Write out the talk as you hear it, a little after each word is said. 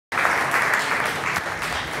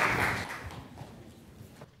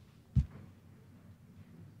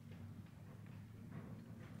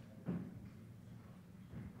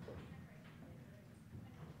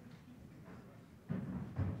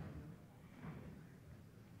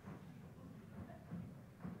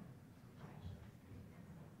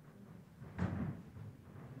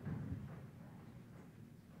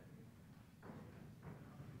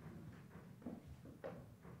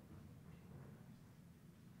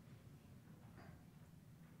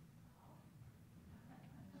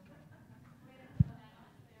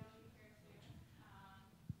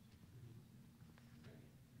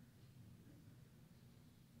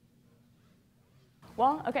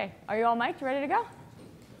Well, okay, are you all mic'd, ready to go?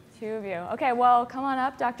 Two of you. Okay, well, come on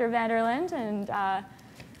up, Dr. Vanderland, and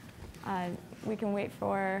we can wait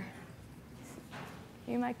for,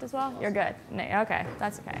 you mic'd as well? You're good. Okay,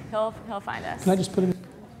 that's okay. He'll find us. Can I just put it?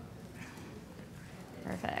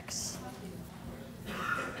 Perfect.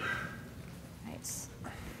 Right.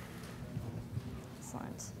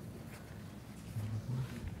 Excellent.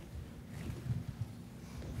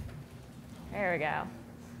 There we go.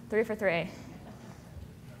 3 for 3.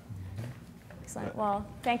 Excellent. Well,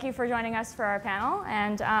 thank you for joining us for our panel.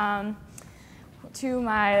 And to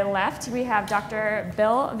my left, we have Dr.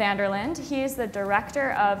 Bill Vanderland. He is the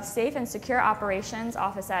Director of Safe and Secure Operations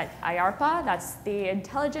Office at IARPA. That's the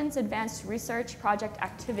Intelligence Advanced Research Project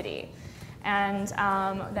Activity. And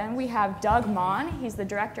then we have Doug Mon. He's the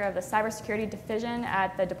Director of the Cybersecurity Division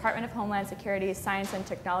at the Department of Homeland Security's Science and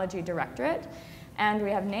Technology Directorate. And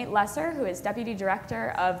we have Nate Lesser, who is Deputy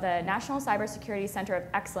Director of the National Cybersecurity Center of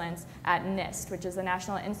Excellence at NIST, which is the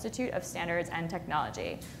National Institute of Standards and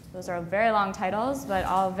Technology. Those are very long titles, but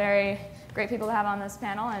all very great people to have on this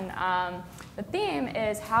panel. And the theme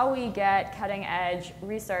is how we get cutting-edge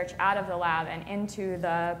research out of the lab and into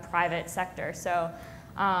the private sector. So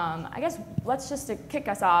I guess let's just to kick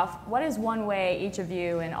us off, what is one way each of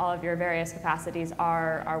you in all of your various capacities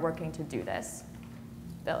are working to do this?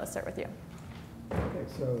 Bill, let's start with you. Okay,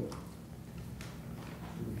 so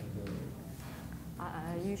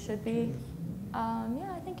you should be,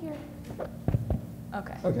 yeah, I think you're,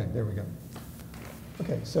 okay. Okay, there we go.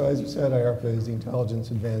 Okay, so as you said, IARPA is the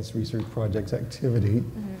Intelligence Advanced Research Projects Activity.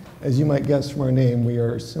 As you might guess from our name, we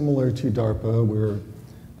are similar to DARPA. We're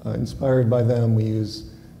inspired by them. We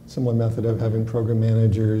use a similar method of having program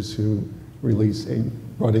managers who release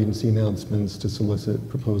broad agency announcements to solicit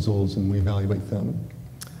proposals, and we evaluate them.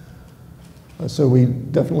 So we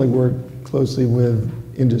definitely work closely with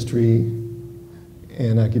industry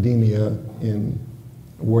and academia in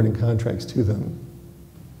awarding contracts to them.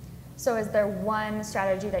 So is there one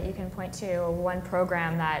strategy that you can point to, or one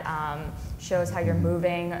program that shows how you're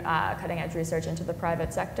moving cutting edge research into the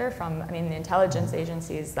private sector from, I mean, the intelligence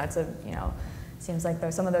agencies, that's a, seems like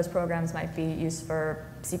some of those programs might be used for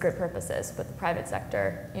secret purposes, but the private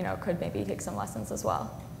sector, could maybe take some lessons as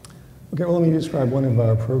well. Okay, well, let me describe one of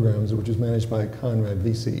our programs, which is managed by Conrad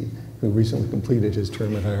VC, who recently completed his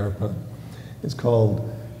term at IARPA. It's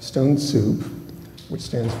called Stone Soup, which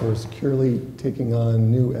stands for Securely Taking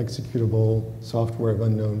on New Executable Software of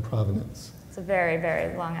Unknown Provenance. It's a very,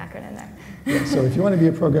 very long acronym there. Yeah, so if you want to be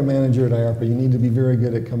a program manager at IARPA, you need to be very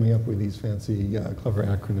good at coming up with these fancy, clever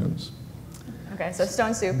acronyms. Okay, so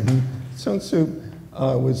Stone Soup. Stone Soup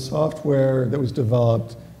was software that was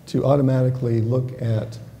developed to automatically look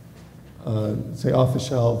at say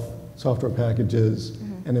off-the-shelf software packages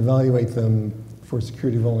and evaluate them for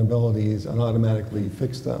security vulnerabilities and automatically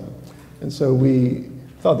fix them. And so we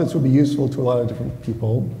thought this would be useful to a lot of different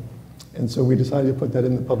people, and so we decided to put that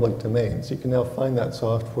in the public domain. So you can now find that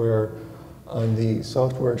software on the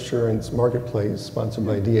Software Assurance Marketplace sponsored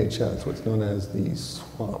by DHS, what's known as the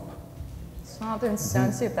SWAMP. SWAMP and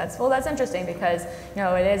Stone Soup, that's interesting because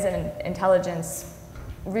it is an intelligence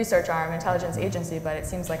research arm, intelligence agency, but it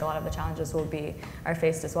seems like a lot of the challenges are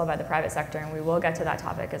faced as well by the private sector, and we will get to that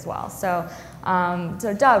topic as well. So,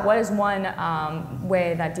 so Doug, what is one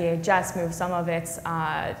way that DHS moves some of its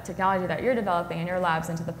technology that you're developing in your labs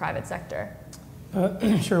into the private sector?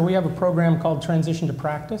 Sure, we have a program called Transition to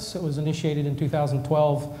Practice. It was initiated in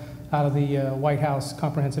 2012 out of the White House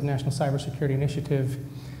Comprehensive National Cybersecurity Initiative.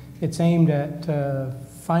 It's aimed at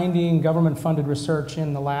finding government-funded research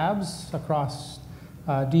in the labs across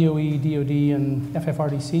DOE, DOD, and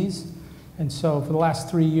FFRDCs. And so for the last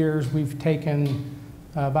 3 years, we've taken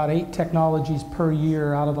about 8 technologies per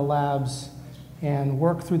year out of the labs and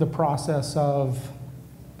worked through the process of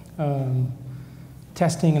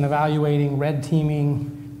testing and evaluating, red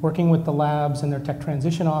teaming, working with the labs and their tech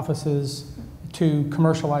transition offices to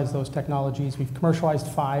commercialize those technologies. We've commercialized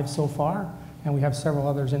 5 so far, and we have several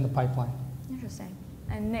others in the pipeline. Interesting.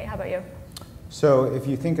 And Nate, how about you? So if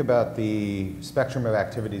you think about the spectrum of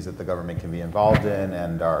activities that the government can be involved in,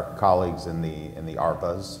 and our colleagues in the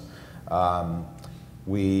ARPAs,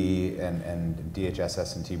 we and DHS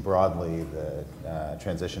S&T broadly, the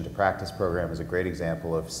Transition to Practice program is a great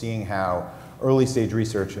example of seeing how early stage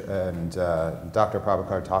research, and Dr.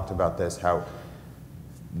 Prabhakar talked about this, how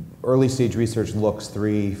early stage research looks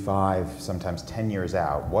 3, 5, sometimes 10 years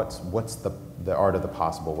out. What's the art of the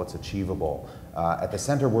possible? What's achievable? At the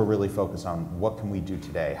center, we're really focused on what can we do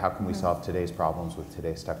today? How can we solve today's problems with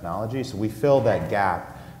today's technology? So we fill that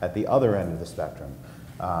gap at the other end of the spectrum.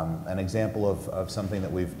 An example of something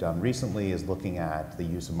that we've done recently is looking at the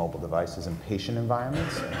use of mobile devices in patient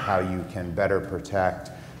environments and how you can better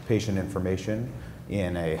protect patient information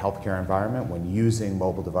in a healthcare environment when using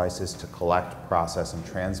mobile devices to collect, process, and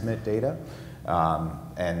transmit data.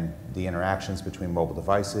 And the interactions between mobile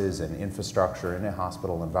devices and infrastructure in a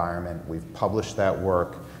hospital environment. We've published that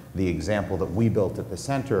work. The example that we built at the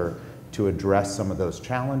center to address some of those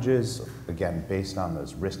challenges, again, based on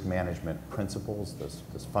those risk management principles,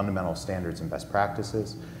 those fundamental standards and best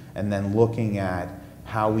practices, and then looking at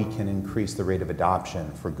how we can increase the rate of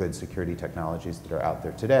adoption for good security technologies that are out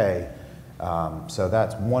there today. So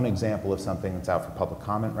that's one example of something that's out for public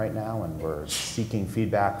comment right now, and we're seeking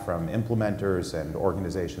feedback from implementers and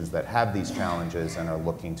organizations that have these challenges and are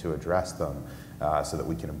looking to address them so that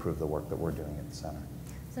we can improve the work that we're doing at the center.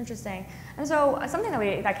 It's interesting. And so something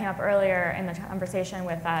that came up earlier in the conversation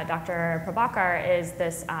with Dr. Prabhakar is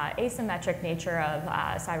this asymmetric nature of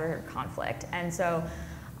cyber conflict. And so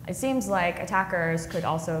it seems like attackers could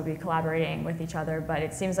also be collaborating with each other, but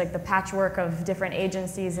it seems like the patchwork of different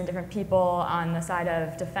agencies and different people on the side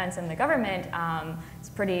of defense and the government is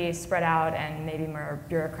pretty spread out and maybe more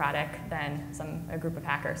bureaucratic than a group of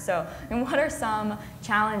hackers. So, what are some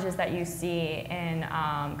challenges that you see in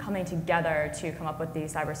coming together to come up with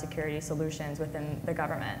these cybersecurity solutions within the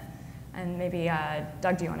government? And maybe,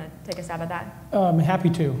 Doug, do you want to take a stab at that? I'm happy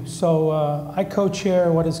to. So I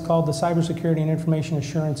co-chair what is called the Cybersecurity and Information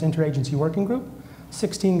Assurance Interagency Working Group,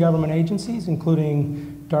 16 government agencies,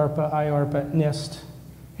 including DARPA, IARPA, NIST,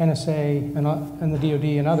 NSA, and the DoD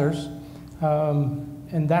and others.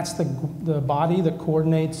 And that's the body that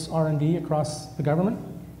coordinates R&D across the government.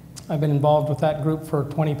 I've been involved with that group for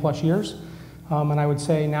 20 plus years. And I would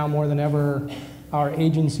say now more than ever, our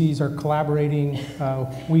agencies are collaborating.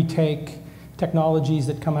 We take technologies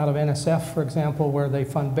that come out of NSF, for example, where they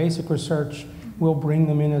fund basic research. We'll bring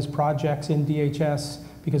them in as projects in DHS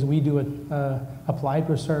because we do applied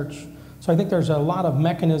research. So I think there's a lot of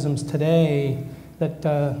mechanisms today that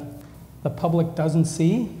the public doesn't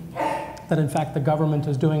see, that in fact the government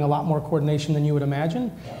is doing a lot more coordination than you would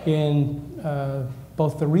imagine in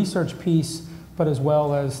both the research piece, but as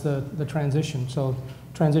well as the transition. So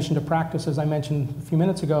transition to practice, as I mentioned a few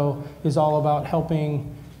minutes ago, is all about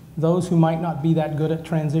helping those who might not be that good at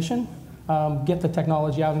transition get the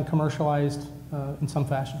technology out and commercialized in some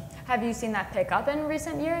fashion. Have you seen that pick up in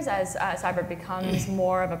recent years as cyber becomes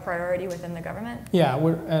more of a priority within the government? Yeah,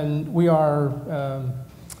 we are,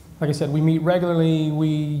 like I said, we meet regularly,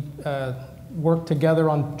 we work together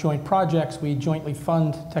on joint projects, we jointly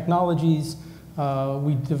fund technologies.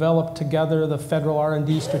 We developed together the federal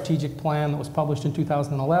R&D strategic plan that was published in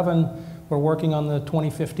 2011. We're working on the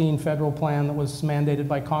 2015 federal plan that was mandated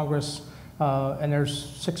by Congress, and there's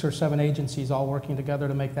 6 or 7 agencies all working together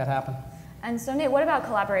to make that happen. And so Nate, what about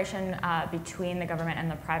collaboration between the government and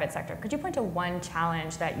the private sector? Could you point to one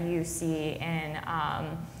challenge that you see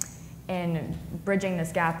in bridging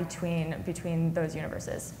this gap between those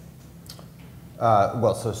universes?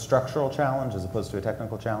 Well, so structural challenge as opposed to a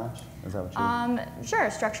technical challenge? Is that what you? Sure,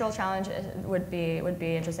 structural challenge would be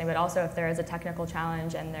interesting, but also if there is a technical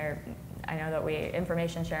challenge and I know that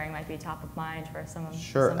information sharing might be top of mind for some of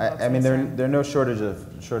Sure, I mean there are no shortage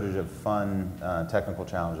of fun technical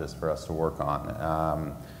challenges for us to work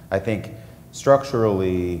on. I think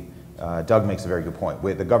structurally, Doug makes a very good point.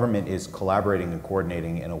 The government is collaborating and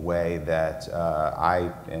coordinating in a way that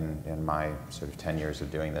I, in my sort of 10 years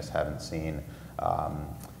of doing this, haven't seen.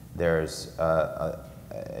 There's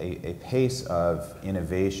a pace of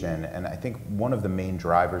innovation, and I think one of the main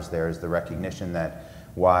drivers there is the recognition that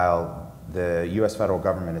while the US federal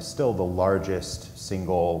government is still the largest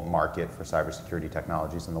single market for cybersecurity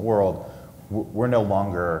technologies in the world, we're no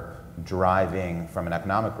longer driving, from an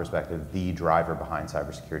economic perspective, the driver behind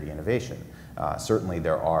cybersecurity innovation. Certainly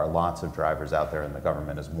there are lots of drivers out there, and the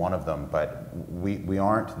government is one of them, but we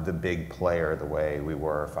aren't the big player the way we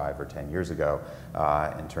were 5 or 10 years ago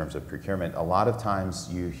in terms of procurement. A lot of times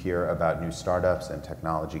you hear about new startups and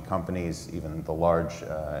technology companies, even the large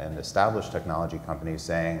and established technology companies,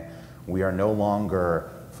 saying we are no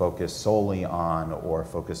longer focused solely on or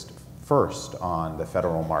focused first on the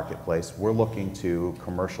federal marketplace. We're looking to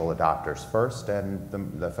commercial adopters first, and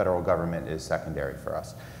the federal government is secondary for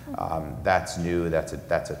us. That's new, that's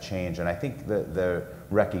a change, and I think the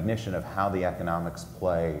recognition of how the economics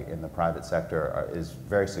play in the private sector is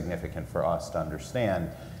very significant for us to understand,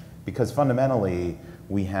 because fundamentally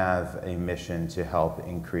we have a mission to help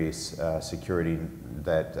increase security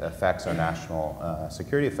that affects our national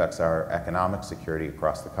security, affects our economic security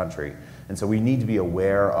across the country. And so we need to be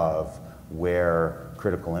aware of where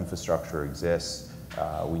critical infrastructure exists,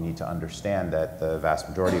 We need to understand that the vast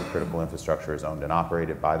majority of critical infrastructure is owned and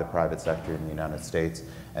operated by the private sector in the United States,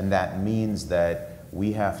 and that means that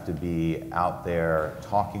we have to be out there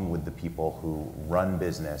talking with the people who run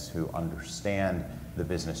business, who understand the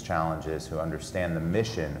business challenges, who understand the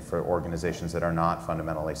mission for organizations that are not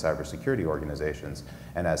fundamentally cybersecurity organizations.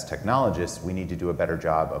 And as technologists, we need to do a better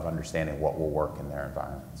job of understanding what will work in their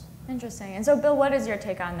environments. Interesting. And so, Bill, what is your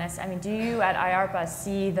take on this? I mean, do you at IARPA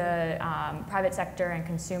see the private sector and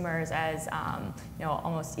consumers as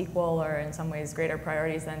almost equal or in some ways greater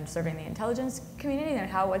priorities than serving the intelligence community? And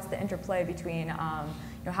what's the interplay between,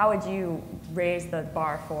 how would you raise the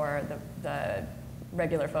bar for the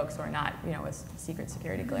regular folks who are not, with secret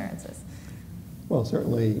security clearances? Well,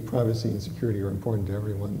 certainly privacy and security are important to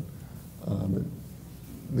everyone, but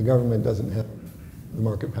the government doesn't have the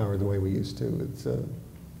market power the way we used to. It's a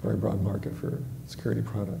very broad market for security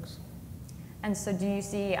products. And so do you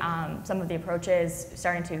see some of the approaches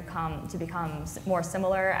starting to become more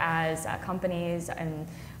similar as companies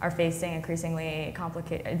are facing increasingly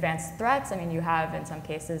complicated advanced threats? I mean, you have in some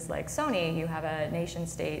cases like Sony, you have a nation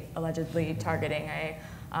state allegedly targeting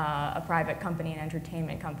a private company, an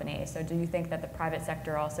entertainment company. So do you think that the private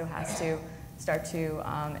sector also has to start to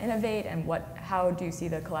innovate, and how do you see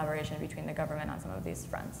the collaboration between the government on some of these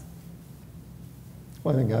fronts?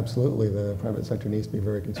 Well, I think absolutely the private sector needs to be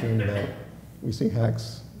very concerned about. We see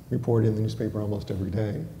hacks reported in the newspaper almost every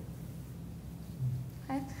day.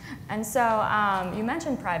 Okay. And so you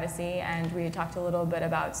mentioned privacy, and we talked a little bit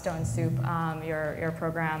about Stone Soup, your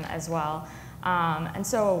program as well. And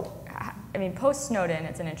so, I mean, post-Snowden,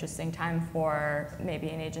 it's an interesting time for maybe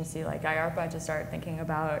an agency like IARPA to start thinking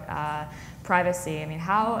about privacy. I mean,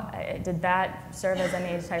 how did that serve as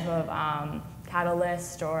any type of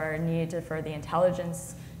catalyst or need for the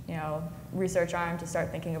intelligence, research arm to start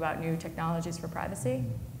thinking about new technologies for privacy?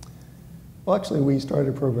 Well, actually, we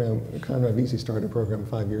started a program, Conrad VC started a program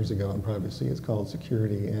 5 years ago on privacy. It's called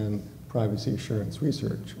Security and Privacy Assurance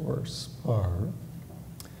Research, or SPAR.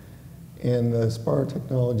 And the SPAR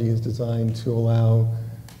technology is designed to allow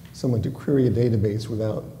someone to query a database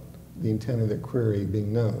without the intent of their query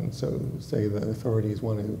being known. So say the authorities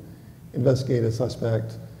want to investigate a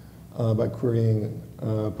suspect by querying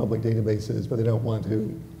public databases, but they don't want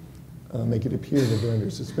to make it appear that they're under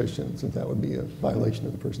suspicion, since that would be a violation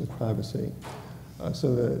of the person's privacy.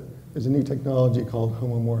 So there's a new technology called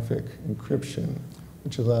homomorphic encryption,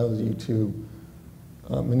 which allows you to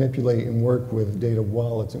manipulate and work with data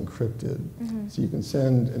while it's encrypted. Mm-hmm. So you can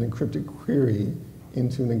send an encrypted query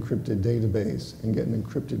into an encrypted database and get an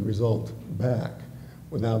encrypted result back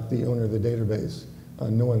without the owner of the database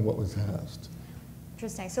knowing what was asked.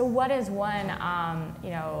 Interesting. So what is one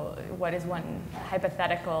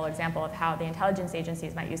hypothetical example of how the intelligence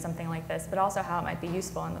agencies might use something like this, but also how it might be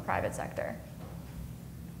useful in the private sector?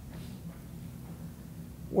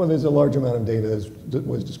 Well, there's a large amount of data, as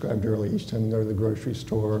was described earlier. Each time you go to the grocery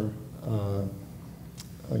store,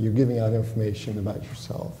 you're giving out information about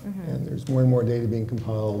yourself. Mm-hmm. And there's more and more data being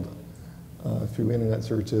compiled through internet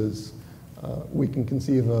searches. We can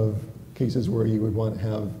conceive of cases where you would want to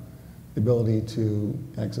have the ability to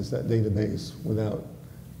access that database without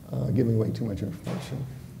giving away too much information.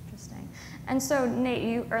 Interesting. And so,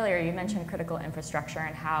 Nate, earlier you mentioned critical infrastructure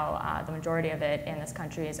and how the majority of it in this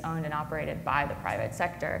country is owned and operated by the private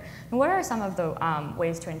sector. And what are some of the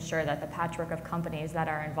ways to ensure that the patchwork of companies that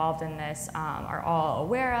are involved in this are all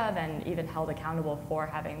aware of and even held accountable for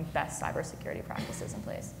having best cybersecurity practices in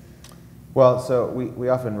place? Well, so we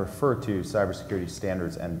often refer to cybersecurity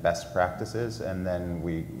standards and best practices, and then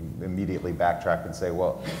we immediately backtrack and say,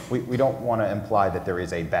 well, we don't want to imply that there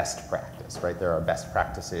is a best practice, right? There are best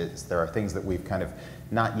practices. There are things that we've kind of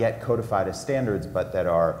not yet codified as standards, but that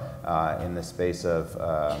are in the space of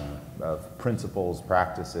principles,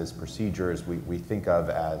 practices, procedures we think of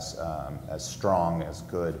as strong, as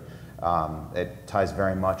good. It ties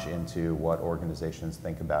very much into what organizations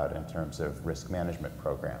think about in terms of risk management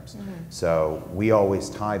programs. Mm-hmm. So we always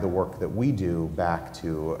tie the work that we do back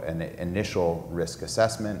to an initial risk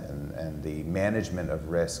assessment and the management of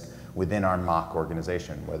risk within our mock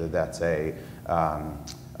organization, whether that's a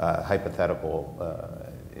hypothetical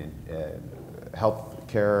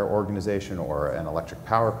healthcare organization or an electric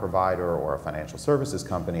power provider or a financial services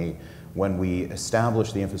company. When we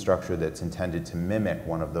establish the infrastructure that's intended to mimic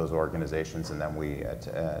one of those organizations, and then we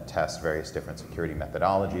test various different security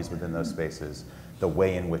methodologies within those spaces, the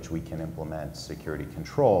way in which we can implement security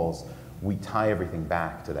controls, we tie everything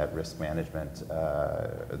back to that risk management,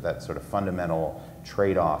 that sort of fundamental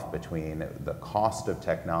trade-off between the cost of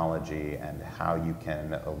technology and how you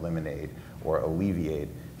can eliminate or alleviate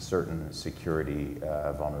certain security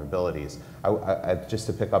vulnerabilities. Just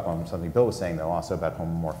to pick up on something Bill was saying, though, also about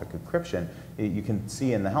homomorphic encryption, you can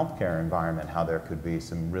see in the healthcare environment how there could be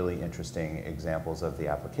some really interesting examples of the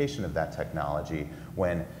application of that technology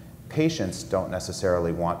when patients don't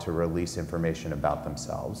necessarily want to release information about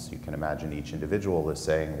themselves. You can imagine each individual is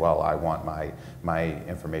saying, well, I want my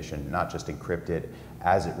information not just encrypted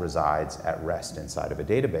as it resides at rest inside of a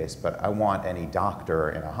database, but I want any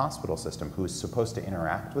doctor in a hospital system who's supposed to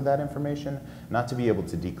interact with that information not to be able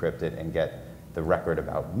to decrypt it and get the record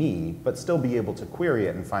about me, but still be able to query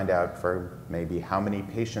it and find out for maybe how many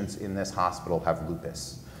patients in this hospital have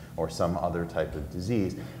lupus or some other type of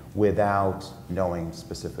disease, without knowing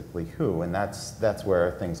specifically who. And that's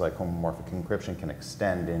where things like homomorphic encryption can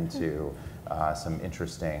extend into some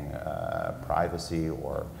interesting privacy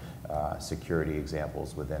or security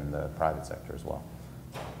examples within the private sector as well.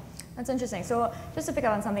 That's interesting. So just to pick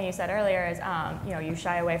up on something you said earlier is, you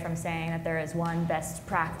shy away from saying that there is one best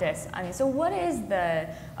practice. I mean, so what is the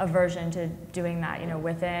aversion to doing that,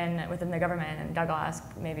 within the government? And Doug, I'll ask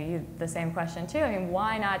maybe you the same question too. I mean,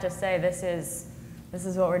 why not just say this is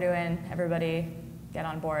what we're doing, everybody get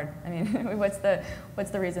on board? I mean, what's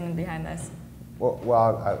the reason behind this?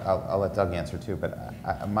 Well, I'll let Doug answer too, but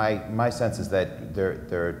my sense is that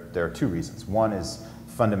there are two reasons. One is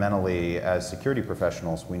fundamentally, as security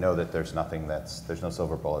professionals, we know that there's no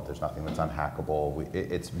silver bullet, there's nothing that's unhackable.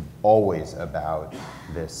 It's always about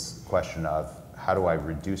this question of how do I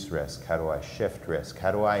reduce risk, how do I shift risk,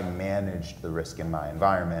 how do I manage the risk in my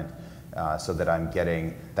environment so that I'm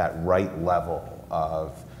getting that right level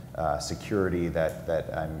of security,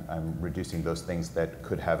 that I'm reducing those things that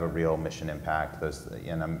could have a real mission impact.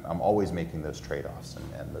 And I'm always making those trade-offs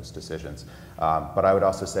and those decisions. But I would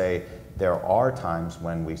also say there are times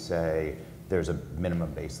when we say there's a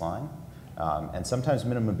minimum baseline. And sometimes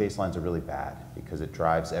minimum baselines are really bad because it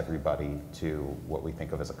drives everybody to what we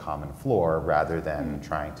think of as a common floor rather than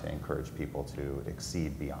trying to encourage people to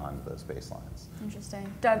exceed beyond those baselines.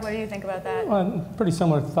 Interesting. Doug, what do you think about that? Well, pretty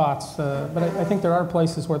similar thoughts, but I think there are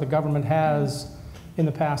places where the government has in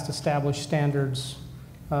the past established standards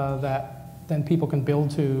that then people can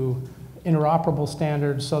build to, interoperable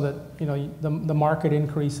standards, so that the market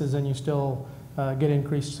increases and you still get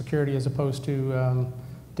increased security as opposed to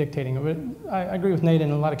dictating it. I agree with Nate in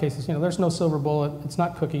a lot of cases. There's no silver bullet. It's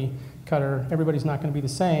not cookie cutter. Everybody's not going to be the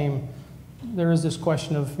same. There is this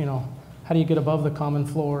question of how do you get above the common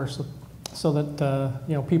floor so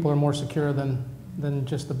that people are more secure than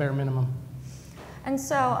just the bare minimum. And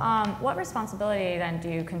so what responsibility then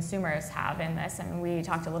do consumers have in this? I mean, we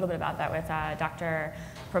talked a little bit about that with Dr.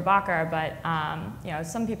 Prabhakar, but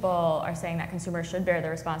some people are saying that consumers should bear the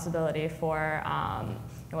responsibility for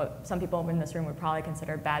what some people in this room would probably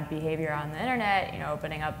consider bad behavior on the internet,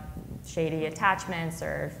 opening up shady attachments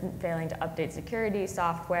or failing to update security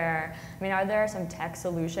software. I mean, are there some tech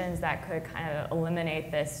solutions that could kind of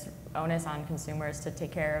eliminate this onus on consumers to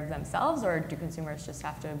take care of themselves, or do consumers just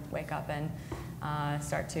have to wake up and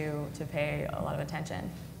start to pay a lot of attention?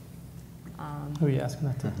 Who are you asking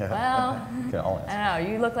that to? Well, I don't know.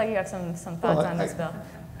 You look like you have some thoughts on this, Bill.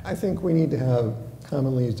 I think we need to have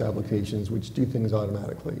commonly used applications which do things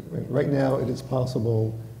automatically. Right now, it is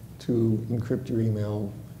possible to encrypt your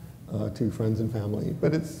email to friends and family,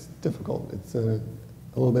 but it's difficult. It's a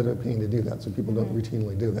little bit of a pain to do that, so people don't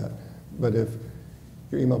routinely do that. But if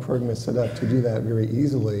your email program is set up to do that very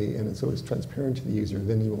easily, and it's always transparent to the user,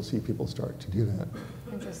 then you will see people start to do that.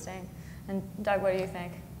 Interesting. And Doug, what do you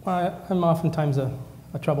think? I'm oftentimes a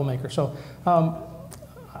troublemaker. So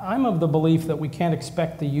I'm of the belief that we can't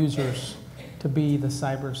expect the users to be the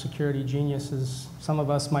cybersecurity geniuses. Some of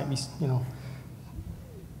us might be,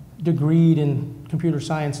 degreed in computer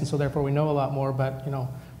science, and so therefore we know a lot more, but,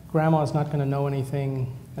 grandma's not going to know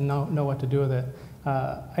anything and know what to do with it.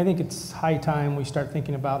 I think it's high time we start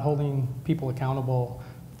thinking about holding people accountable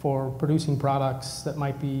for producing products that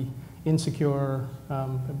might be insecure,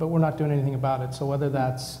 but we're not doing anything about it. So whether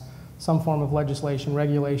that's some form of legislation,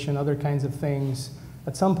 regulation, other kinds of things,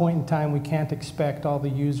 at some point in time we can't expect all the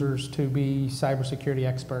users to be cybersecurity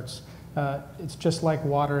experts. It's just like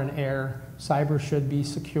water and air. Cyber should be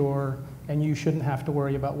secure, and you shouldn't have to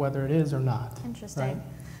worry about whether it is or not. Interesting. Right?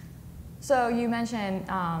 So you mentioned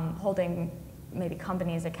holding maybe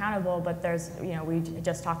companies accountable, but there's, we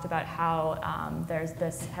just talked about how there's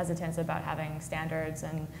this hesitance about having standards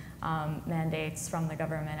and mandates from the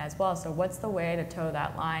government as well. So what's the way to toe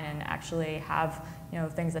that line and actually have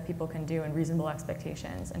things that people can do and reasonable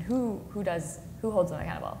expectations? And who holds them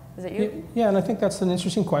accountable? Is it you? Yeah, and I think that's an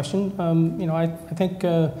interesting question. I think,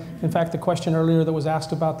 in fact, the question earlier that was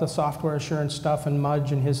asked about the software assurance stuff and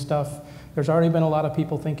Mudge and his stuff, there's already been a lot of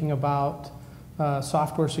people thinking about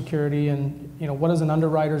software security and what does an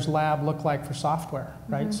underwriter's lab look like for software,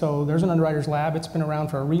 right? Mm-hmm. So there's an underwriter's lab. It's been around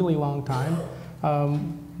for a really long time.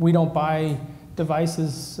 We don't buy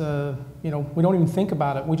devices, we don't even think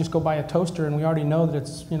about it. We just go buy a toaster and we already know that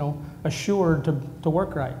it's, assured to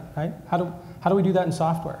work right? How do we do that in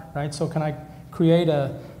software, right? So can I create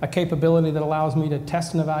a capability that allows me to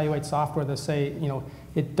test and evaluate software that say,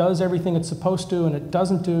 it does everything it's supposed to and it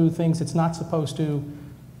doesn't do things it's not supposed to.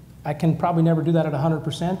 I can probably never do that at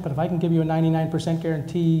 100%, but if I can give you a 99%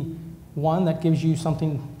 guarantee, one, that gives you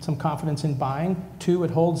some confidence in buying. Two,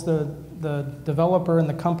 it holds the developer and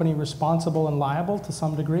the company responsible and liable to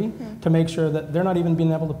some degree mm-hmm. to make sure that they're not even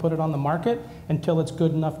being able to put it on the market until it's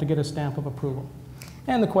good enough to get a stamp of approval.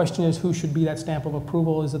 And the question is, who should be that stamp of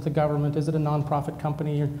approval? Is it the government? Is it a nonprofit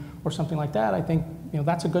company or something like that? I think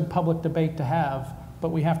that's a good public debate to have, but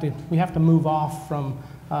we have to move off from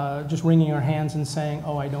just wringing our hands and saying,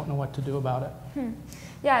 oh, I don't know what to do about it.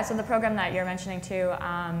 Yeah, so the program that you're mentioning too,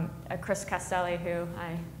 Chris Castelli, who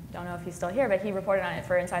I don't know if he's still here, but he reported on it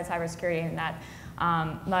for Inside Cybersecurity, and that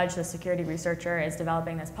Mudge, the security researcher, is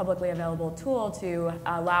developing this publicly available tool to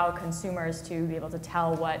allow consumers to be able to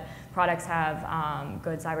tell what products have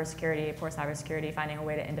good cybersecurity, poor cybersecurity, finding a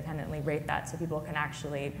way to independently rate that so people can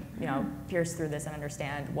actually pierce through this and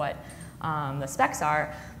understand what the specs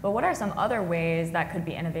are. But what are some other ways that could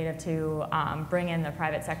be innovative to bring in the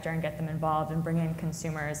private sector and get them involved and bring in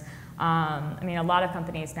consumers? A lot of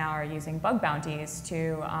companies now are using bug bounties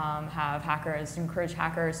to have hackers, encourage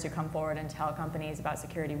hackers to come forward and tell companies about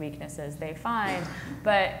security weaknesses they find.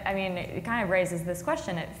 But it kind of raises this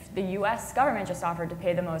question: if the U.S. government just offered to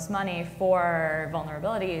pay the most money for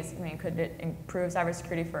vulnerabilities, could it improve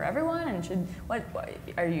cybersecurity for everyone? And what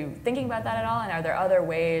are you thinking about that at all? And are there other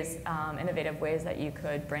ways, innovative ways that you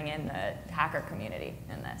could bring in the hacker community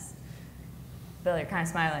in this? Bill, you're kind of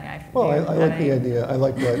smiling. I like the idea. I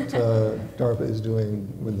like what DARPA is doing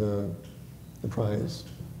with the prize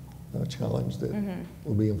challenge that mm-hmm.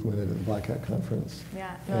 will be implemented at the Black Hat conference.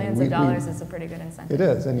 Yeah, millions of dollars is a pretty good incentive. It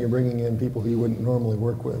is, and you're bringing in people who you wouldn't normally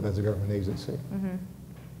work with as a government agency. Mm-hmm.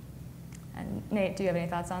 And Nate, do you have any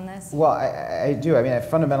thoughts on this? Well, I do.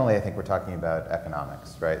 Fundamentally, I think we're talking about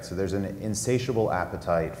economics, right? So there's an insatiable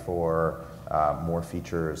appetite for more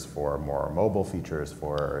features, for more mobile features,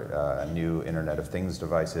 for new Internet of Things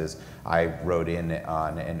devices. I rode in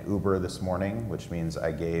on an Uber this morning, which means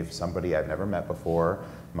I gave somebody I've never met before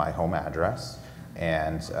my home address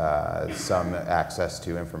and some access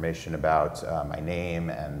to information about my name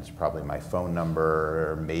and probably my phone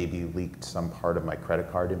number, maybe leaked some part of my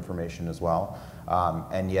credit card information as well.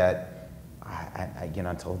 And yet,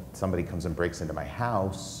 until somebody comes and breaks into my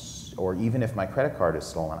house, or even if my credit card is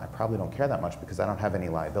stolen, I probably don't care that much because I don't have any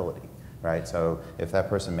liability, right? So if that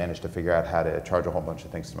person managed to figure out how to charge a whole bunch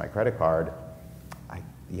of things to my credit card,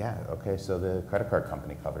 okay, so the credit card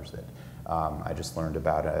company covers it. I just learned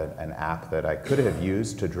about an app that I could have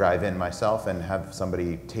used to drive in myself and have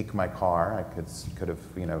somebody take my car. I could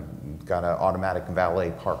have got an automatic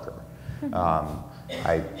valet parker.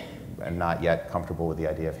 I'm not yet comfortable with the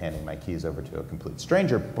idea of handing my keys over to a complete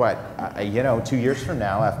stranger, but 2 years from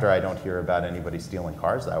now, after I don't hear about anybody stealing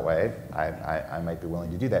cars that way, I might be willing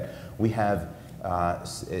to do that. We have,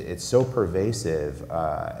 it's so pervasive,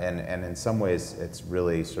 and in some ways, it's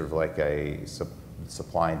really sort of like a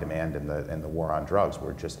supply and demand in the war on drugs.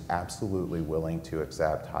 We're just absolutely willing to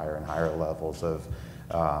accept higher and higher levels of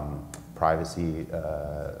privacy,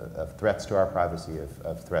 of threats to our privacy,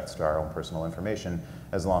 of threats to our own personal information,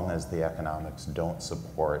 as long as the economics don't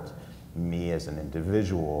support me as an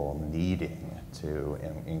individual needing to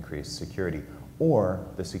increase security, or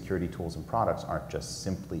the security tools and products aren't just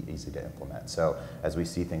simply easy to implement. So as we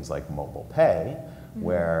see things like mobile pay, mm-hmm.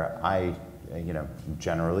 where I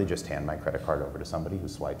generally just hand my credit card over to somebody who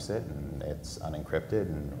swipes it, and it's unencrypted,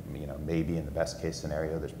 and maybe in the best case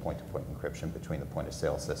scenario, there's point-to-point encryption between the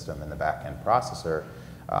point-of-sale system and the back-end processor.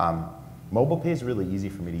 Mobile pay is really easy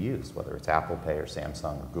for me to use, whether it's Apple Pay or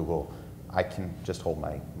Samsung or Google. I can just hold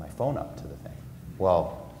my phone up to the thing.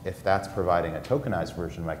 Well, if that's providing a tokenized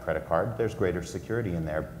version of my credit card, there's greater security in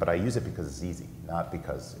there, but I use it because it's easy, not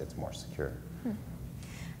because it's more secure.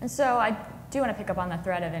 And so do want to pick up on the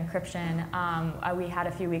thread of encryption. We had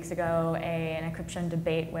a few weeks ago an encryption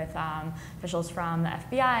debate with officials from the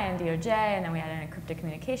FBI and DOJ, and then we had an encrypted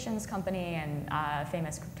communications company and a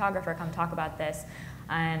famous cryptographer come talk about this.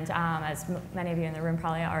 And as many of you in the room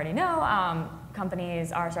probably already know,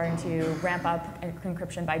 companies are starting to ramp up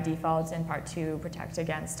encryption by default, in part to protect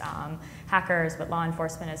against hackers, but law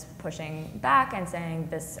enforcement is pushing back and saying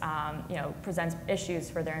this presents issues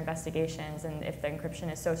for their investigations, and if the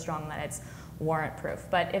encryption is so strong that it's warrant proof.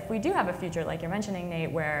 But if we do have a future, like you're mentioning,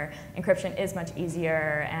 Nate, where encryption is much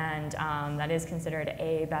easier and that is considered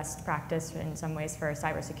a best practice in some ways for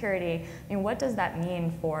cybersecurity, I mean, what does that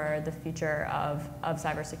mean for the future of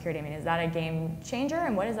cybersecurity? I mean, is that a game changer?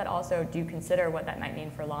 And what does that also, do you consider what that might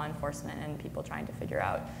mean for law enforcement and people trying to figure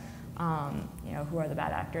out who are the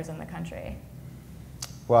bad actors in the country?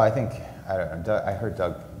 Well, I think, I heard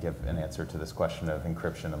Doug give an answer to this question of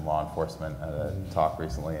encryption and law enforcement at a talk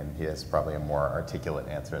recently, and he has probably a more articulate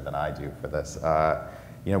answer than I do for this.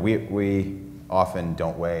 We often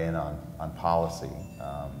don't weigh in on policy.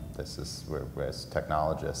 This is, as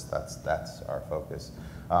technologists, that's our focus.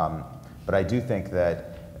 But I do think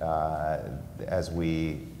that as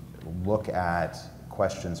we look at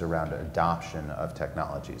questions around adoption of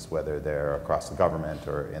technologies, whether they're across the government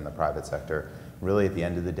or in the private sector, really at the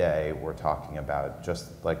end of the day, we're talking about,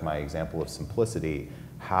 just like my example of simplicity,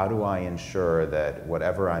 how do I ensure that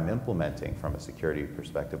whatever I'm implementing from a security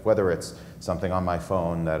perspective, whether it's something on my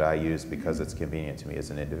phone that I use because it's convenient to me as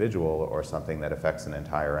an individual, or something that affects an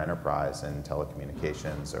entire enterprise in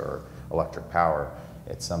telecommunications or electric power,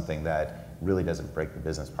 it's something that really doesn't break the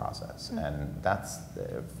business process. And that's,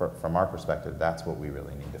 from our perspective, that's what we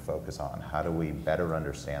really need to focus on. How do we better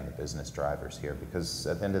understand the business drivers here? Because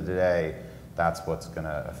at the end of the day, that's what's going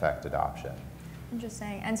to affect adoption.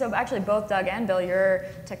 Interesting. And so actually both Doug and Bill, you're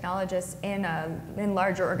technologists in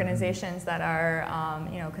larger organizations that are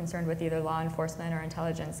concerned with either law enforcement or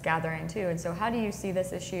intelligence gathering too. And so how do you see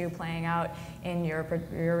this issue playing out in your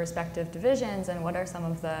respective divisions, and what are some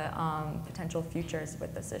of the potential futures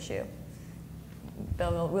with this issue?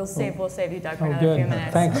 Bill, we'll save you, Doug, for another few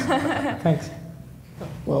minutes. Thanks. Thanks.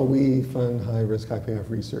 Well, we fund high-risk, high-payoff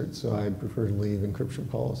research, so I'd prefer to leave encryption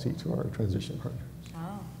policy to our transition partners.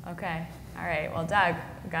 Oh, okay. All right. Well, Doug,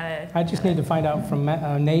 got to... I just need to find out from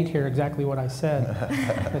Nate here exactly what I said.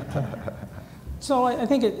 So I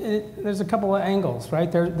think there's a couple of angles,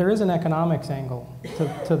 right? There is an economics angle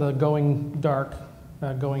to the going dark,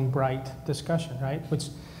 going bright discussion, right? Which,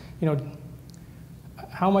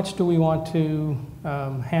 how much do we want to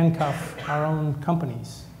handcuff our own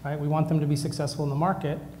companies, right? We want them to be successful in the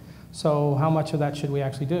market, so how much of that should we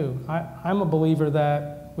actually do? I'm a believer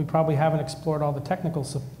that we probably haven't explored all the technical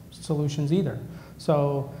solutions either.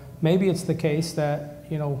 So maybe it's the case that,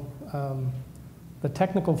 the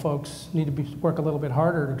technical folks need to work a little bit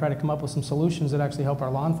harder to try to come up with some solutions that actually help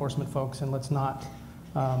our law enforcement folks, and let's not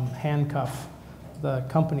handcuff the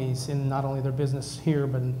companies in not only their business here,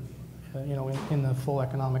 but in the full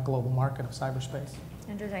economic global market of cyberspace.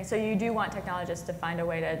 Interesting. So you do want technologists to find a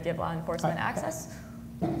way to give law enforcement access?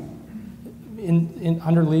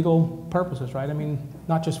 Under legal purposes, right? I mean,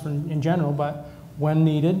 not just in general, but when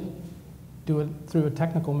needed, do it through a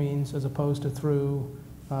technical means as opposed to through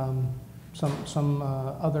some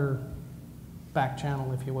other back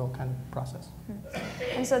channel, if you will, kind of process.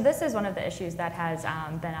 And so this is one of the issues that has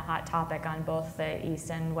been a hot topic on both the East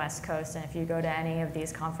and West Coast. And if you go to any of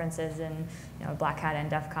these conferences in Black Hat and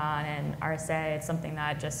DEF CON and RSA, it's something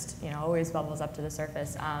that just always bubbles up to the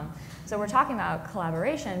surface. So we're talking about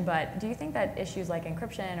collaboration, but do you think that issues like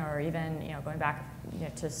encryption, or even going back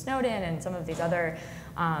to Snowden and some of these other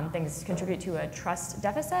things, contribute to a trust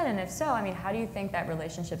deficit? And if so, I mean, how do you think that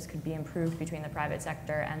relationships could be improved between the private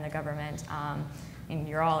sector and the government? And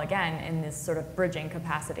you're all, again, in this sort of bridging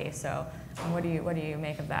capacity. So what do you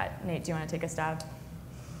make of that? Nate, do you want to take a stab?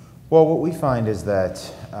 Well, what we find is that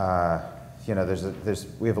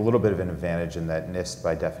we have a little bit of an advantage in that NIST,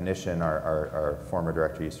 by definition, our former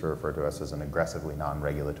director used to refer to us as an aggressively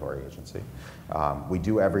non-regulatory agency. We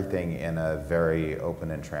do everything in a very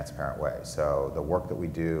open and transparent way. So the work that we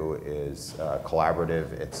do is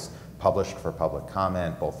collaborative. It's published for public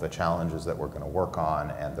comment, both the challenges that we're going to work on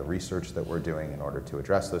and the research that we're doing in order to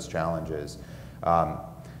address those challenges.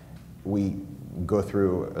 We go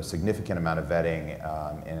through a significant amount of vetting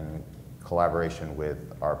in collaboration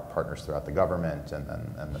with our partners throughout the government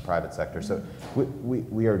and the private sector. So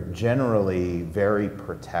we are generally very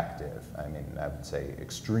protective. I mean, I would say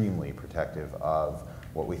extremely protective of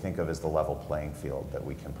what we think of as the level playing field that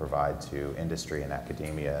we can provide to industry and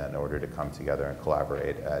academia in order to come together and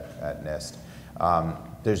collaborate at NIST.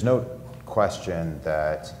 There's no question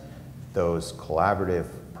that those collaborative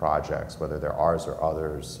projects, whether they're ours or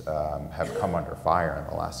others, have come under fire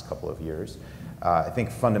in the last couple of years. I think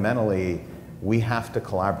fundamentally, we have to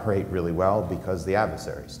collaborate really well because the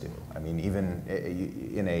adversaries do. I mean, even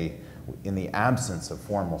in the absence of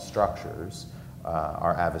formal structures,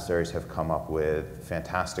 our adversaries have come up with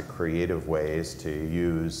fantastic creative ways to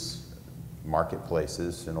use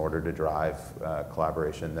marketplaces in order to drive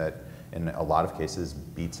collaboration that in a lot of cases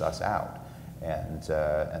beats us out. And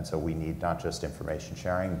so we need not just information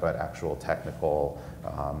sharing, but actual technical,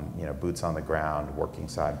 boots on the ground, working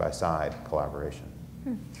side by side collaboration.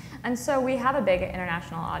 And so we have a big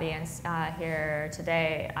international audience here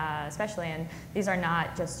today, especially, and these are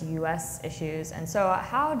not just US issues. And so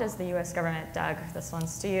how does the US government, Doug, this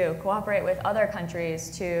one's to you, cooperate with other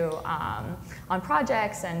countries on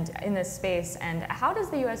projects and in this space? And how does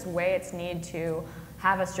the US weigh its need to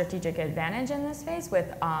have a strategic advantage in this space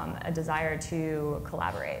with a desire to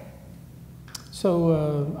collaborate?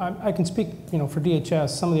 So I can speak, for DHS.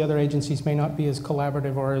 Some of the other agencies may not be as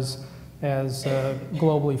collaborative or as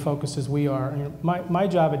globally focused as we are. My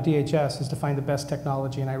job at DHS is to find the best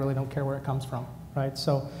technology, and I really don't care where it comes from, right?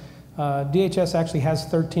 So DHS actually has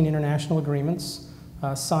 13 international agreements,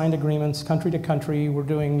 signed agreements country to country. We're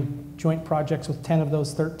doing joint projects with 10 of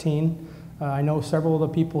those 13. I know several of the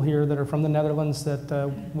people here that are from the Netherlands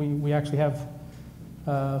that we actually have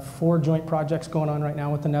 4 joint projects going on right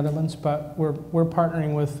now with the Netherlands, but we're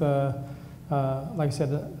partnering with, like I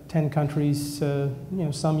said, 10 countries.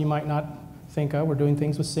 Some you might not think of. We're doing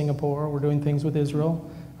things with Singapore. We're doing things with Israel.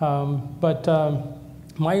 But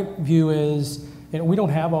my view is, we don't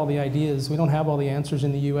have all the ideas. We don't have all the answers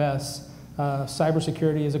in the U.S.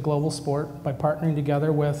 Cybersecurity is a global sport. By partnering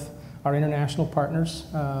together with our international partners,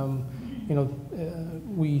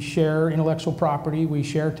 we share intellectual property, we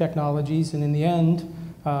share technologies, and in the end,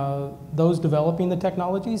 those developing the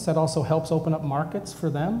technologies, that also helps open up markets for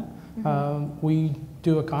them. We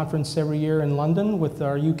do a conference every year in London with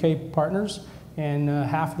our UK partners, and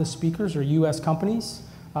half of the speakers are US companies,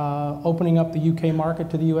 opening up the UK market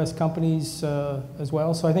to the US companies as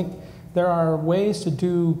well. So I think there are ways to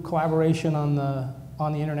do collaboration on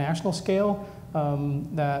the international scale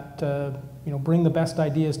that bring the best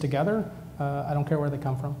ideas together. I don't care where they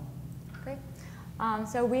come from. Great.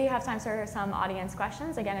 So we have time for some audience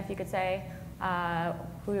questions. Again, if you could say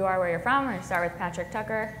who you are, where you're from. We're going to start with Patrick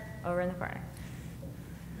Tucker over in the corner.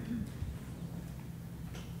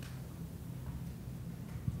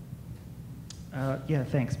 Yeah,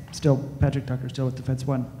 thanks. Still Patrick Tucker, still with Defense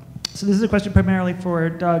One. So this is a question primarily for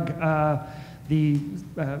Doug. The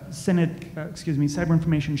Cyber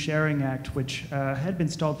Information Sharing Act, which had been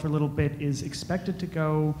stalled for a little bit, is expected to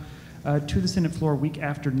go to the Senate floor week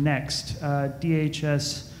after next.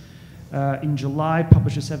 DHS in July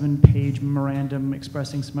published a 7-page memorandum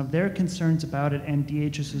expressing some of their concerns about it and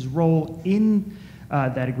DHS's role in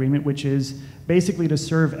that agreement, which is basically to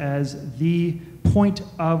serve as the point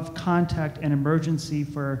of contact and emergency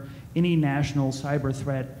for any national cyber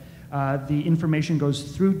threat. The information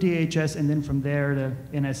goes through DHS and then from there to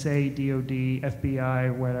NSA, DOD,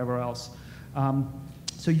 FBI, whatever else.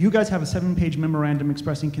 So you guys have a 7-page memorandum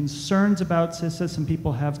expressing concerns about CISA. Some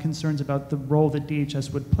people have concerns about the role that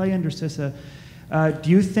DHS would play under CISA. Do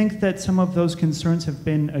you think that some of those concerns have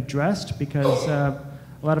been addressed? Because a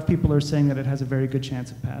lot of people are saying that it has a very good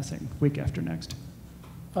chance of passing week after next.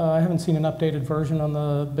 I haven't seen an updated version on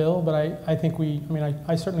the bill, but I think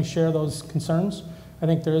I certainly share those concerns. I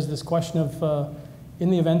think there is this question of,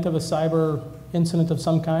 in the event of a cyber incident of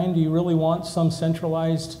some kind, do you really want some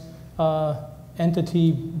centralized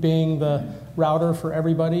entity being the router for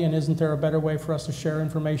everybody, and isn't there a better way for us to share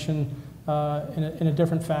information in a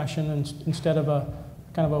different fashion, and instead of a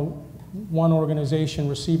kind of a one organization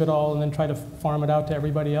receive it all and then try to farm it out to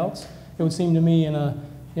everybody else? It would seem to me in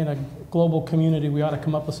a global community we ought to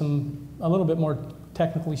come up with a little bit more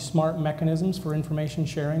technically smart mechanisms for information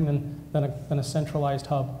sharing than a centralized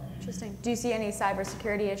hub. Interesting. Do you see any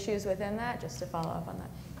cybersecurity issues within that, just to follow up on that?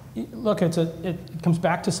 Look, it comes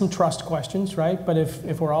back to some trust questions, right? But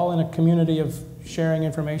if we're all in a community of sharing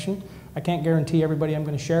information, I can't guarantee everybody I'm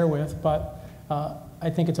going to share with, but I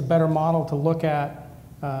think it's a better model to look at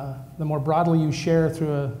the more broadly you share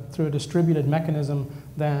through a distributed mechanism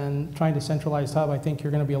than trying to centralize hub. I think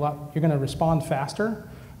you're going to respond faster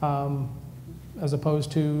as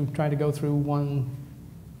opposed to trying to go through one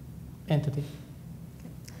entity.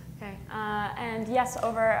 Okay, and yes,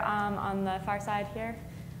 over on the far side here.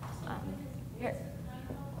 Here.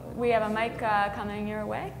 We have a mic coming your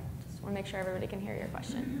way. Just want to make sure everybody can hear your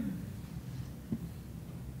question.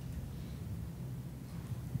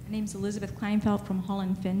 My name's Elizabeth Kleinveld from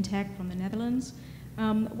Holland FinTech from the Netherlands.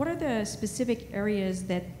 What are the specific areas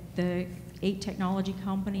that the 8 technology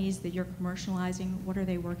companies that you're commercializing, what are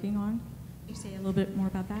they working on? Can you say a little bit more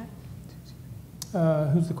about that?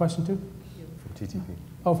 Who's the question to? From TTP.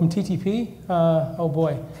 Oh, from TTP? Oh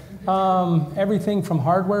boy. Everything from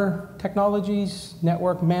hardware technologies,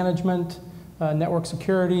 network management, network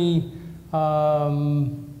security. Oh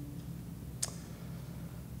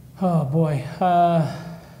boy.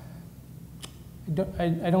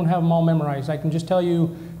 I don't have them all memorized. I can just tell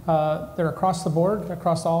you they're across the board,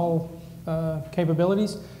 across all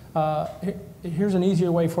capabilities. Here's an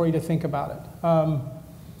easier way for you to think about it.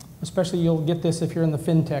 Especially you'll get this if you're in the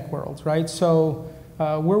fintech world, right? So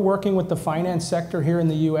we're working with the finance sector here in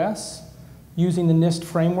the US using the NIST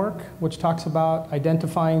framework, which talks about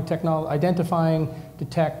identifying,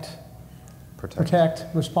 detect, protect,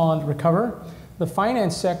 respond, recover. The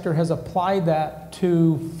finance sector has applied that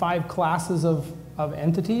to 5 classes of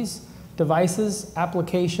entities: devices,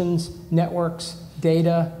 applications, networks,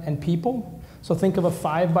 data, and people. So think of a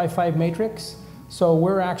 5x5 matrix. So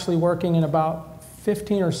we're actually working in about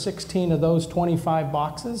 15 or 16 of those 25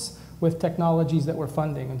 boxes with technologies that we're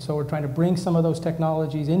funding. And so we're trying to bring some of those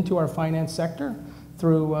technologies into our finance sector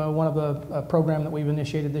through one of the program that we've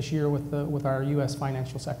initiated this year with our US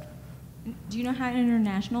financial sector. Do you know how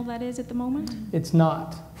international that is at the moment? It's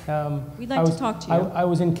not. We'd like to talk to you. I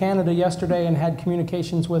was in Canada yesterday and had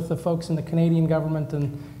communications with the folks in the Canadian government,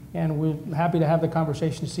 and we're happy to have the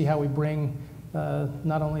conversation to see how we bring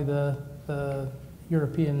not only the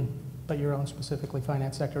European, but your own specifically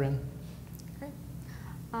finance sector in. Great.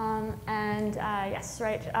 Yes,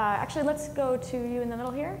 right. Actually, let's go to you in the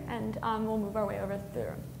middle here, and we'll move our way over through the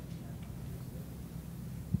room.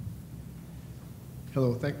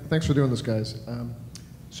 Hello, thanks for doing this, guys.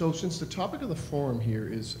 So since the topic of the forum here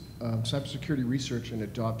is cybersecurity research and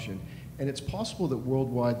adoption, and it's possible that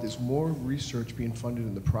worldwide there's more research being funded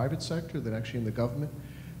in the private sector than actually in the government,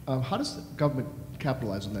 how does the government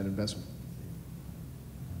capitalize on that investment?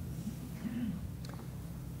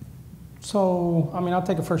 So, I mean, I'll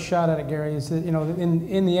take a first shot at it, Gary. Is that, you know,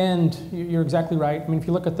 in the end, you're exactly right. I mean, if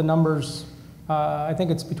you look at the numbers, I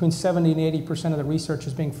think it's between 70 and 80% of the research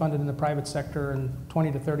is being funded in the private sector and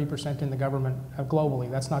 20 to 30% in the government globally.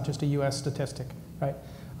 That's not just a US statistic, right?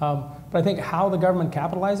 But I think how the government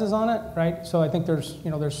capitalizes on it, right? So I think there's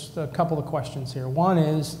a couple of questions here. One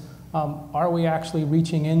is, are we actually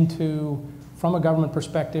reaching into, from a government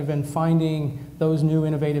perspective, and finding those new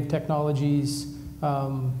innovative technologies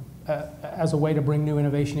as a way to bring new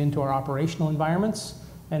innovation into our operational environments?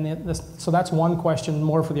 And so that's one question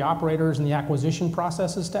more for the operators and the acquisition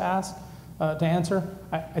processes to answer.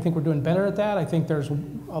 I think we're doing better at that. I think there's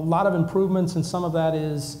a lot of improvements, and some of that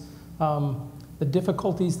is the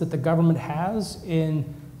difficulties that the government has in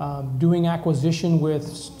doing acquisition with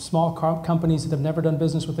small companies that have never done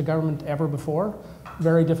business with the government ever before.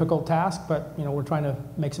 Very difficult task, but we're trying to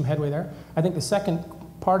make some headway there. I think the second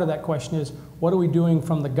part of that question is, what are we doing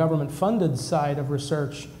from the government-funded side of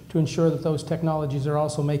research to ensure that those technologies are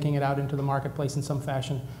also making it out into the marketplace in some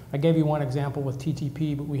fashion? I gave you one example with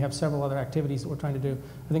TTP, but we have several other activities that we're trying to do.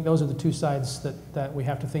 I think those are the two sides that we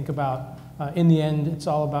have to think about. In the end, it's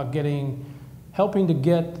all about helping to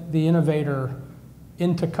get the innovator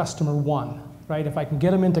into customer one, right? If I can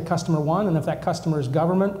get them into customer one, and if that customer is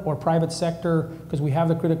government or private sector, because we have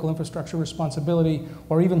the critical infrastructure responsibility,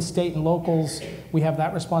 or even state and locals, we have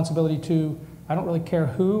that responsibility too. I don't really care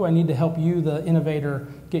who. I need to help you, the innovator,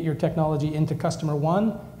 get your technology into customer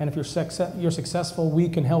one. And if you're successful, we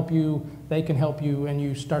can help you, they can help you, and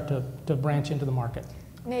you start to branch into the market.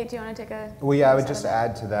 Nate, do you want to take a... Well, yeah, I would just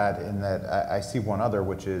add to that in that I see one other,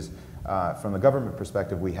 which is from the government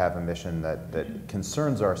perspective, we have a mission that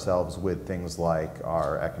concerns ourselves with things like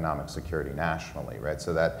our economic security nationally, right?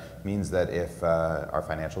 So that means that if our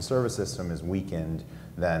financial service system is weakened,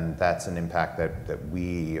 then that's an impact that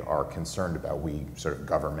we are concerned about. We sort of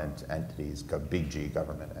government entities, big G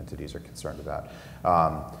government entities, are concerned about.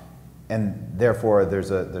 And therefore,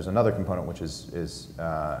 there's another component, which is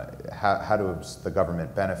how does the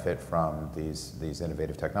government benefit from these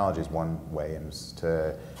innovative technologies? One way is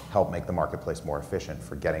to help make the marketplace more efficient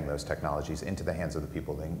for getting those technologies into the hands of the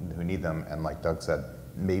people who need them. And like Doug said,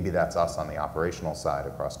 maybe that's us on the operational side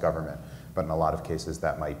across government, but in a lot of cases,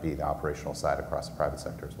 that might be the operational side across the private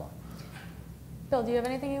sector as well. Bill, do you have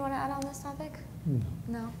anything you want to add on this topic?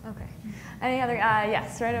 No? Okay. Any other?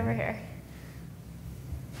 Yes, right over here.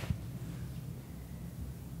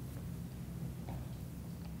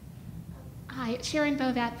 Hi, Sharon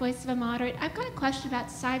Bovat, Voice of a Moderate. I've got a question about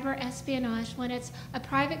cyber espionage when it's a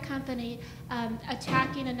private company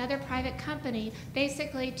attacking another private company,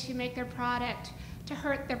 basically to make their product to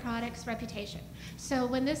hurt their product's reputation. So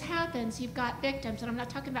when this happens, you've got victims, and I'm not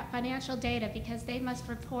talking about financial data because they must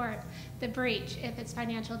report the breach if it's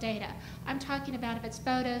financial data. I'm talking about if it's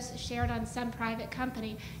photos shared on some private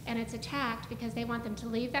company and it's attacked because they want them to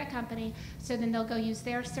leave that company, so then they'll go use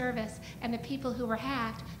their service, and the people who were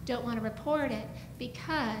hacked don't want to report it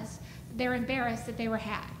because they're embarrassed that they were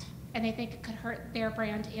hacked and they think it could hurt their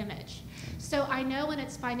brand image. So I know when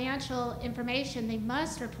it's financial information, they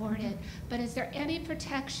must report it, but is there any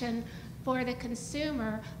protection for the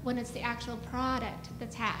consumer when it's the actual product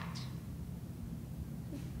that's hacked?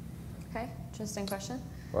 Okay, interesting question.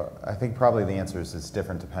 Well, I think probably the answer is it's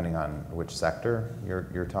different depending on which sector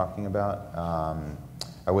you're talking about.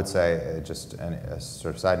 I would say, just a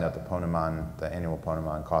sort of side note, the annual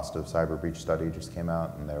Ponemon cost of cyber breach study just came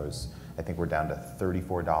out, and there was, I think we're down to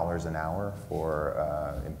 $34 an hour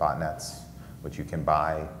for in botnets, which you can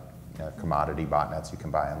buy, commodity botnets you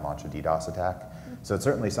can buy and launch a DDoS attack. So it's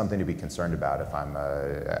certainly something to be concerned about. If I'm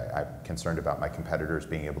concerned about my competitors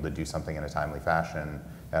being able to do something in a timely fashion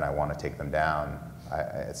and I want to take them down,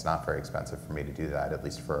 it's not very expensive for me to do that, at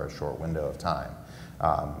least for a short window of time.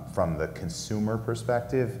 From the consumer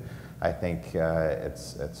perspective, I think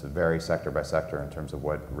it's very sector by sector in terms of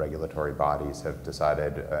what regulatory bodies have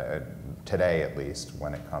decided today, at least,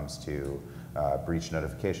 when it comes to breach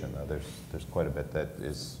notification. Though there's quite a bit that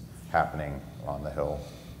is happening on the Hill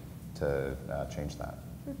to change that.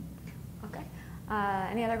 Okay.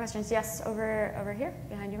 Any other questions? Yes, over here,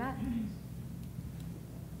 behind you, Matt.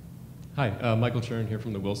 Hi, Michael Chern here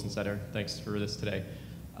from the Wilson Center. Thanks for this today.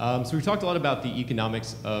 So we've talked a lot about the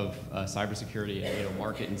economics of cybersecurity and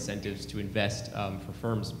market incentives to invest for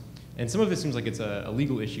firms. And some of this seems like it's a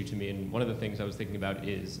legal issue to me. And one of the things I was thinking about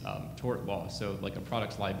is tort law. So like a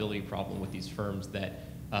products liability problem with these firms that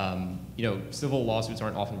civil lawsuits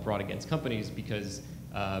aren't often brought against companies because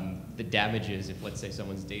the damages, if let's say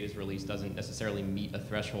someone's data is released, doesn't necessarily meet a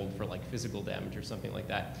threshold for like physical damage or something like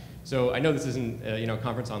that. So I know this isn't a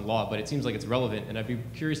conference on law, but it seems like it's relevant, and I'd be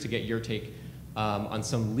curious to get your take on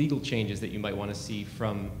some legal changes that you might want to see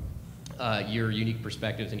from your unique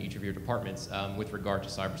perspectives in each of your departments with regard to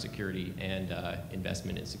cybersecurity and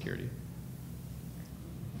investment in security.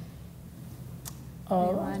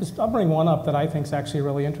 I'll bring one up that I think is actually a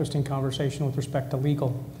really interesting conversation with respect to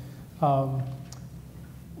legal.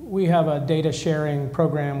 We have a data sharing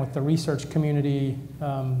program with the research community.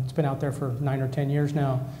 It's been out there for 9 or 10 years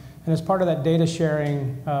now. And as part of that data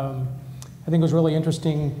sharing, I think it was really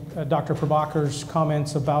interesting, Dr. Prabhakar's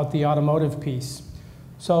comments about the automotive piece.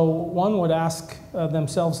 So one would ask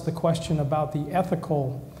themselves the question about the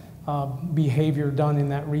ethical behavior done in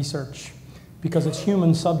that research, because it's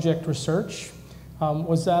human subject research.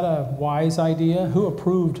 Was that a wise idea? Who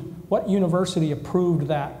approved, what university approved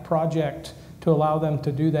that project to allow them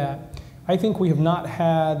to do that? I think we have not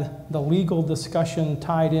had the legal discussion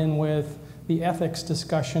tied in with the ethics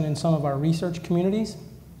discussion in some of our research communities.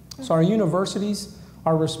 So our universities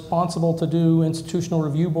are responsible to do institutional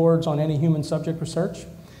review boards on any human subject research.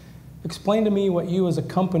 Explain to me what you as a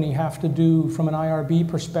company have to do from an IRB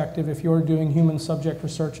perspective if you're doing human subject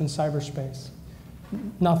research in cyberspace.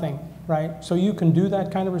 Nothing, right? So you can do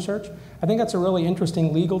that kind of research. I think that's a really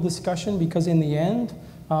interesting legal discussion, because in the end,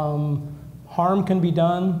 harm can be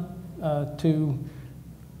done to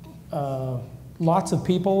lots of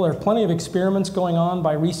people. There are plenty of experiments going on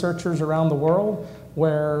by researchers around the world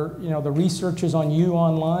where the research is on you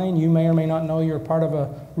online. You may or may not know you're part of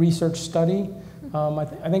a research study.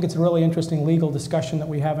 I think it's a really interesting legal discussion that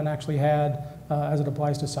we haven't actually had as it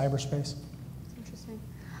applies to cyberspace. Interesting.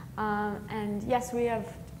 And yes, we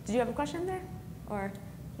have, did you have a question there? Or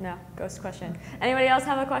no, ghost question. Anybody else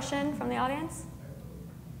have a question from the audience?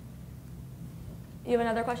 You have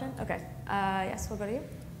another question? Okay. Yes, we'll go to you.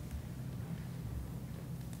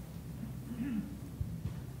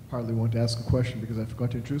 Hardly want to ask a question because I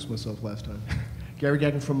forgot to introduce myself last time. Gary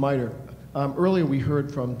Gagnon from MITRE. Earlier we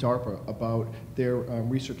heard from DARPA about their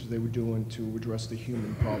research they were doing to address the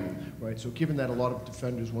human problem, right? So given that a lot of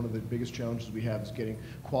defenders, one of the biggest challenges we have is getting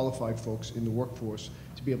qualified folks in the workforce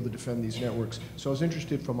to be able to defend these networks. So I was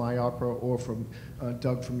interested from IAPRA or from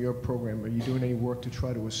Doug from your program, are you doing any work to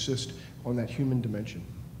try to assist on that human dimension?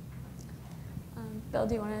 Bill,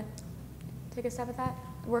 do you want to take a step at that?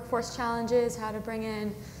 Workforce challenges, how to bring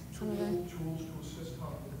in some of the tools to assist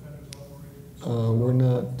how defenders operate? We're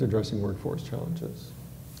not addressing workforce challenges.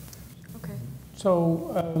 Okay.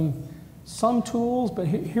 So some tools, but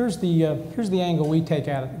here's the angle we take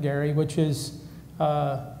at it, Gary, which is,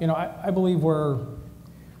 I believe we're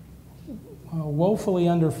woefully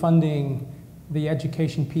underfunding the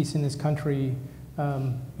education piece in this country.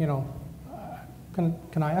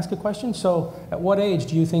 Can I ask a question? So at what age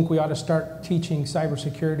do you think we ought to start teaching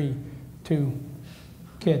cybersecurity to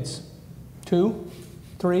kids? 2,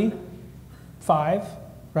 3, 5,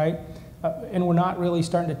 right? And we're not really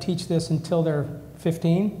starting to teach this until they're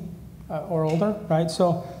 15 or older, right?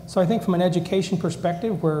 So I think from an education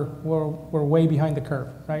perspective, we're way behind the curve,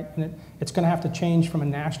 right? And it's going to have to change from a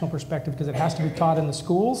national perspective because it has to be taught in the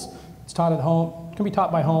schools. It's taught at home. It can be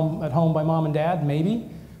taught at home by mom and dad, maybe.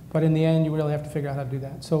 But in the end, you really have to figure out how to do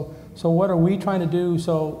that. So what are we trying to do?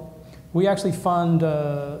 So we actually fund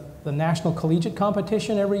the National Collegiate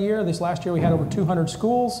Competition every year. This last year we had over 200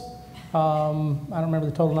 schools. I don't remember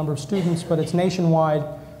the total number of students, but it's nationwide.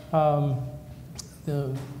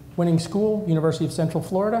 The winning school, University of Central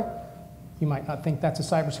Florida. You might not think that's a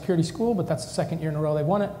cybersecurity school, but that's the second year in a row they've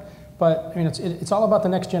won it. But I mean, it's all about the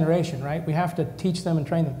next generation, right? We have to teach them and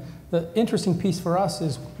train them. The interesting piece for us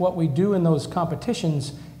is what we do in those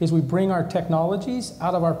competitions is we bring our technologies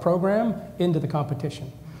out of our program into the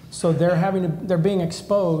competition. So they're being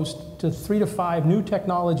exposed to 3 to 5 new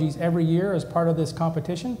technologies every year as part of this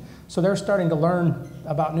competition. So they're starting to learn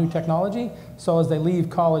about new technology. So as they leave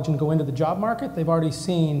college and go into the job market, they've already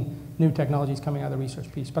seen new technologies coming out of the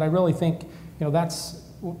research piece. But I really think that's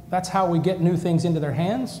how we get new things into their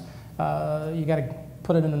hands. You got to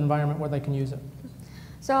put it in an environment where they can use it.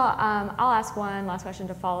 So I'll ask one last question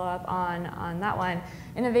to follow up on that one.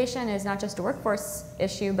 Innovation is not just a workforce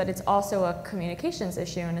issue, but it's also a communications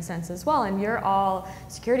issue in a sense as well. And you're all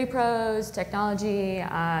security pros, technology,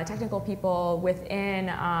 technical people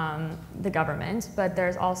within the government, but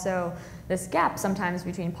there's also this gap sometimes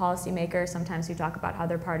between policymakers. Sometimes you talk about how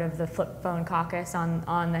they're part of the flip phone caucus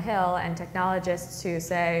on the Hill, and technologists who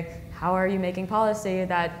say, how are you making policy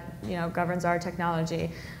that governs our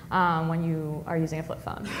technology? When you are using a flip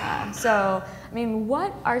phone. So, I mean,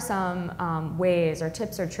 what are some ways or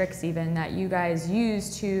tips or tricks even that you guys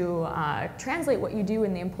use to translate what you do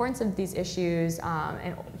and the importance of these issues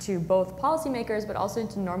and to both policymakers but also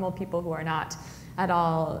to normal people who are not at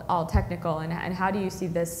all technical, and how do you see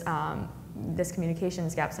this, this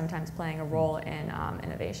communications gap sometimes playing a role in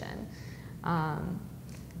innovation?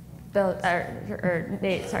 Bill, or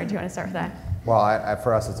Nate, sorry, do you want to start with that? Well,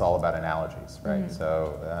 for us, it's all about analogies, right? Mm-hmm.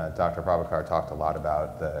 So Dr. Prabhakar talked a lot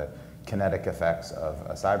about the kinetic effects of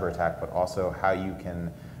a cyber attack, but also how you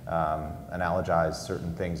can analogize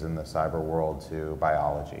certain things in the cyber world to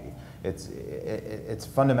biology. It's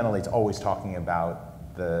fundamentally, it's always talking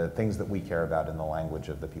about the things that we care about in the language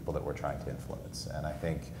of the people that we're trying to influence. And I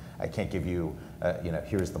think I can't give you,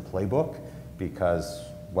 here's the playbook, because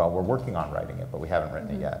well, we're working on writing it, but we haven't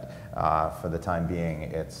written it yet. For the time being,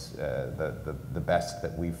 it's the best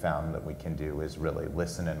that we've found that we can do is really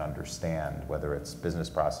listen and understand, whether it's business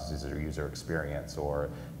processes or user experience or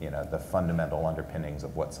the fundamental underpinnings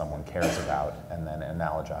of what someone cares about, and then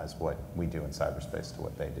analogize what we do in cyberspace to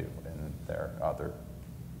what they do in their other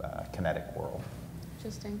kinetic world.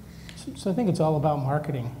 Interesting. So I think it's all about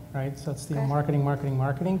marketing, right? So that's the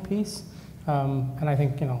marketing piece. And I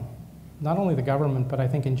think, not only the government, but I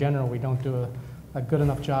think in general we don't do a good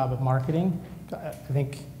enough job of marketing. I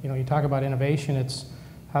think you talk about innovation. It's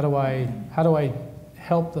how do I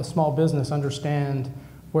help the small business understand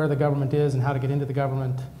where the government is and how to get into the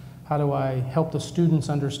government? How do I help the students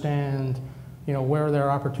understand where there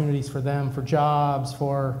are opportunities for them for jobs,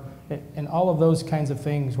 and all of those kinds of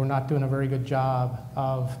things. We're not doing a very good job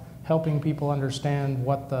of helping people understand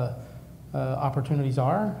what the opportunities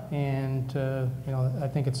are, and I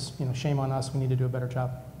think it's shame on us. We need to do a better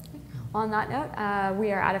job. Well, on that note,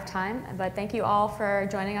 we are out of time, but thank you all for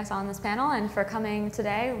joining us on this panel and for coming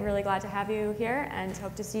today. We're really glad to have you here and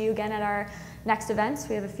hope to see you again at our next events.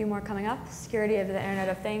 We have a few more coming up: security of the Internet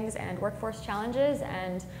of Things and workforce challenges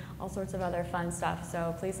and all sorts of other fun stuff.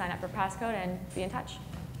 So please sign up for Passcode and be in touch.